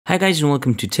Hi guys and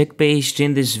welcome to TechBased.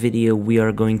 In this video we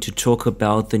are going to talk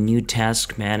about the new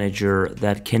task manager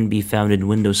that can be found in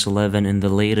Windows 11 in the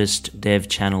latest dev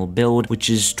channel build, which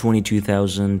is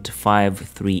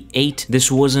 22.538. This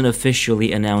wasn't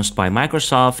officially announced by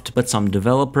Microsoft, but some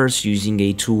developers using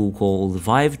a tool called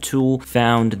Vive tool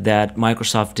found that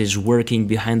Microsoft is working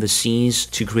behind the scenes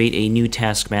to create a new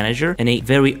task manager, and a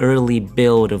very early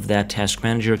build of that task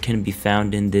manager can be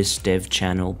found in this dev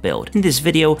channel build. In this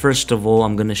video, first of all,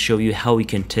 I'm going to show you how you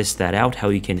can test that out, how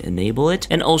you can enable it,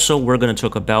 and also we're going to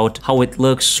talk about how it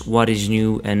looks, what is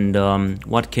new, and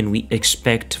what can we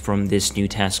expect from this new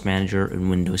task manager in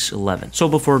Windows 11. So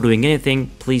before doing anything,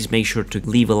 please make sure to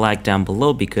leave a like down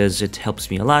below because it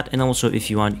helps me a lot, and also if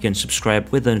you want, you can subscribe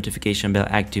with the notification bell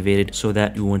activated so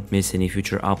that you won't miss any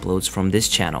future uploads from this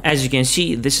channel. As you can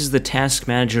see, this is the task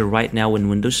manager right now in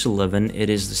Windows 11.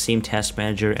 It is the same task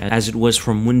manager as it was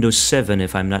from Windows 7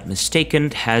 if I'm not mistaken.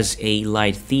 It has a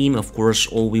light theme. Of course,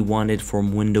 all we wanted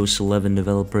from Windows 11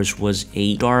 developers was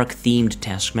a dark themed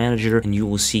task manager, and you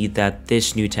will see that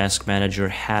this new task manager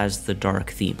has the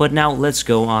dark theme. But now let's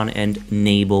go on and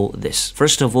enable this.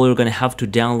 First of all, you're going to have to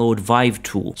download Vive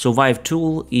tool. So Vive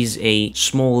tool is a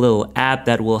small little app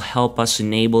that will help us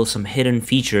enable some hidden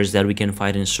features that we can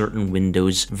find in certain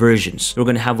Windows versions. We're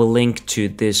going to have a link to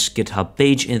this GitHub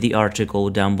page in the article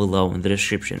down below in the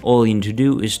description. All you need to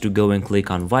do is to go and click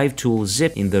on Vive tool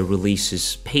zip in the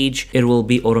releases page. It will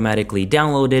be automatically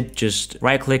downloaded. Just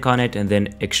right click on it and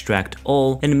then extract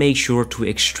all, and make sure to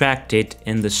extract it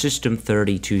in the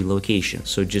system32 location.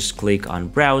 So just click on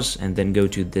browse and then go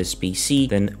to this PC,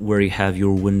 then where you have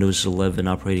your Windows 11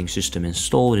 operating system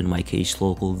installed, in my case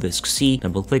local disk C,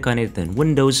 double click on it, then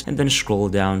Windows, and then scroll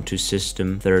down to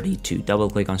system32, double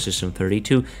click on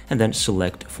system32 and then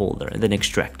select folder and then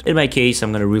extract. In my case,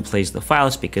 I'm going to replace the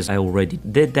files because I already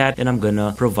did that, and I'm going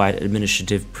to provide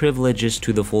administrative privileges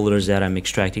to the folders that I'm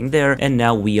extracting there, and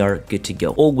now we are good to go.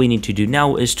 All we need to do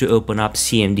now is to open up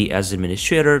CMD as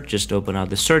administrator. Just open up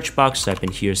the search box, type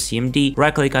in here CMD,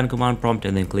 right click on command prompt,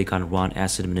 and then click on run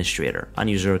as administrator. On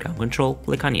user account control,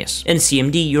 click on yes. In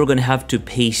CMD, you're going to have to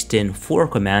paste in 4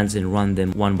 commands and run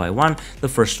them one by one. The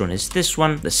first one is this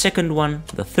one, the second one,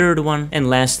 the third one, and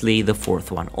lastly the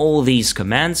fourth one. All these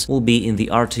commands will be in the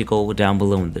article down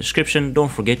below in the description.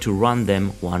 Don't forget to run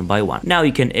them one by one. Now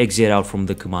you can exit out from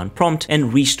the command prompt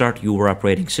and restart your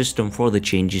operating system for the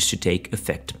changes to take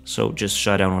effect. So just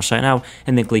shut down or sign out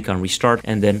and then click on restart,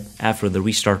 and then after the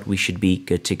restart we should be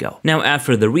good to go. Now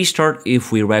after the restart,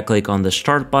 if we right click on the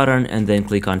start button and then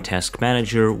click on task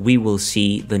manager, we will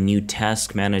see the new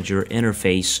task manager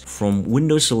interface from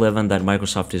Windows 11 that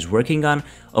Microsoft is working on.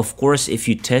 Of course, if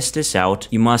you test this out,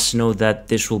 you must know that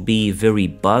this will be very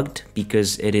bugged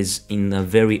because it is in a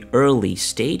very early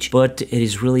stage, but it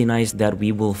is really nice that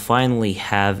we will finally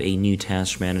have a new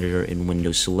task manager in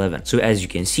Windows 11. So as you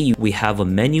can see, we have a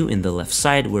menu in the left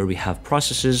side where we have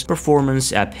processes,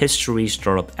 performance, app history,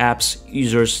 startup apps,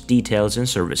 users, details, and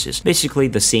services. Basically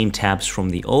the same tabs from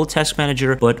the old task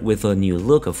manager, but with a new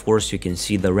look. Of course, you can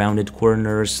see the rounded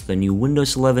corners, the new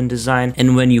Windows 11 design,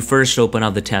 and when you first open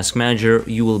up the task manager,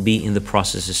 you will be in the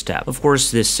processes tab. Of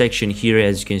course, this section here,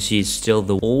 as you can see, is still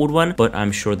the old one, but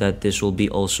I'm sure that this will be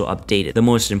also updated. The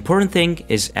most important thing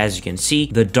is, as you can see,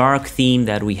 the dark theme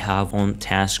that we have on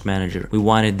task manager. We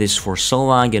wanted this for so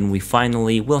long, and we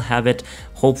finally will have it.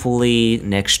 Hopefully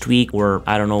next week, or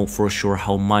I don't know for sure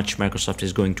how much Microsoft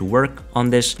is going to work on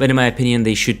this, but in my opinion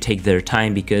they should take their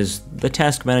time because the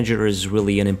task manager is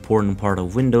really an important part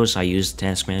of Windows. I use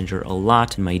task manager a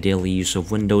lot in my daily use of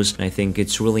Windows, and I think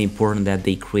it's really important that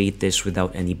they create this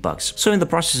without any bugs. So in the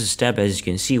processes tab, as you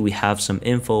can see, we have some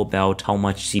info about how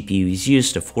much CPU is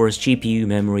used, of course, GPU,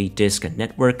 memory, disk, and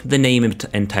network, the name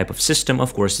and type of system.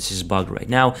 Of course, this is bugged right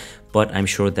now, but I'm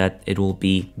sure that it will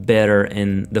be better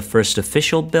in the first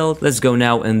official build. Let's go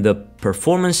now in the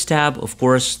performance tab. Of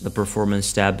course, the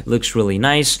performance tab looks really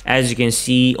nice. As you can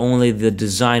see, only the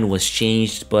design was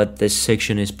changed, but this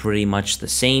section is pretty much the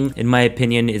same. In my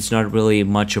opinion, it's not really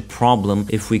much a problem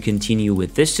if we continue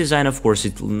with this design. Of course,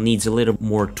 it needs a little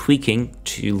more tweaking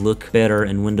to look better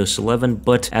in Windows 11,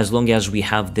 but as long as we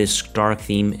have this dark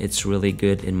theme, it's really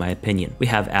good in my opinion. We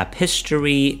have app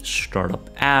history, startup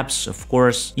apps, of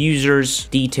course, users, users,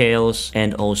 details,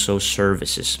 and also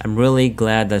services. I'm really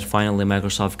glad that finally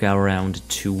Microsoft got around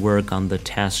to work on the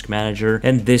task manager,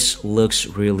 and this looks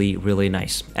really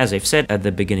nice. As I've said at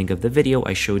the beginning of the video,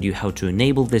 I showed you how to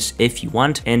enable this if you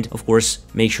want, and of course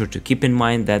make sure to keep in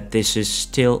mind that this is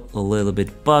still a little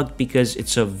bit bugged because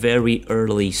it's a very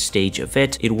early stage of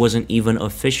it. It wasn't even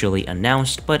officially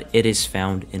announced, but it is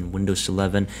found in Windows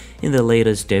 11 in the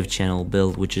latest dev channel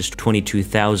build, which is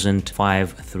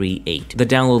 22,538. The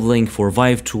download link for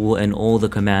Vive tool and all the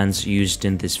commands used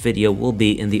in this video will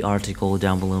be in the article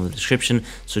down below in the description,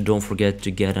 so don't forget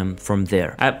to get them from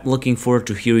there. I'm looking forward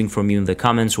to hearing from you in the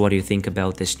comments what do you think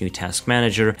about this new task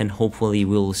manager, and hopefully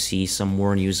we'll see some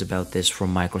more news about this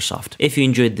from Microsoft. If you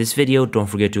enjoyed this video, don't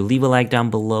forget to leave a like down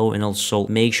below, and also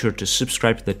make sure to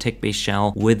subscribe to the Tech-Based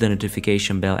channel with the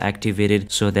notification bell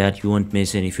activated so that you won't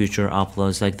miss any future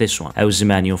uploads like this one. I was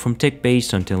Emmanuel from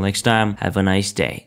Tech-Based. Until next time, have a nice day.